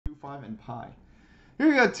5, and pi. Here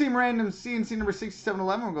we go. Team Randoms, C&C number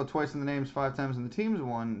 6711. We'll go twice in the names, 5 times in the teams.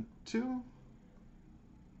 1, 2.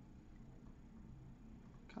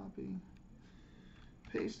 Copy.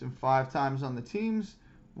 Paste, and 5 times on the teams.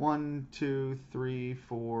 1, 2, 3,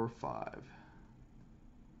 4, 5.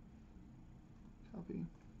 Copy.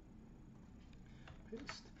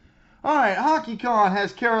 Paste. All right, Hockey Con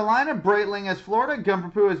has Carolina, Breitling has Florida,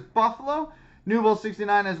 Gumperpoo has Buffalo, Newell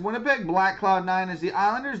 69 has Winnipeg, Black Cloud 9 has the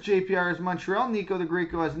Islanders, JPR has Montreal, Nico the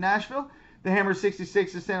Greco has Nashville, the Hammer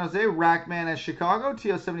 66 has San Jose, Rackman has Chicago,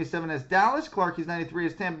 TO 77 has Dallas, Clarkies 93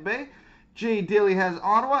 has Tampa Bay, J. Daly has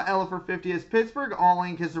Ottawa, Elephant 50 has Pittsburgh, All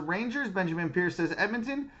Inc has the Rangers, Benjamin Pierce has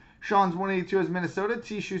Edmonton, Sean's 182 has Minnesota,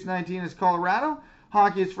 T-Shoes 19 has Colorado,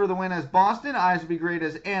 Hockey is for the win as Boston, Eyes Will Be Great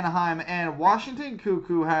as Anaheim and Washington,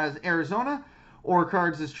 Cuckoo has Arizona, Or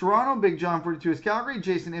Cards is Toronto, Big John 42 is Calgary,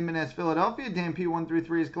 Jason Inman has Philadelphia, Dan P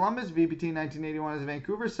 133 is Columbus, VPT 1981 is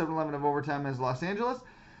Vancouver, 7-11 of Overtime has Los Angeles,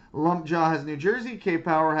 Lumpjaw has New Jersey, K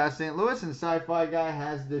Power has St. Louis, and Sci-Fi Guy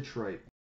has Detroit.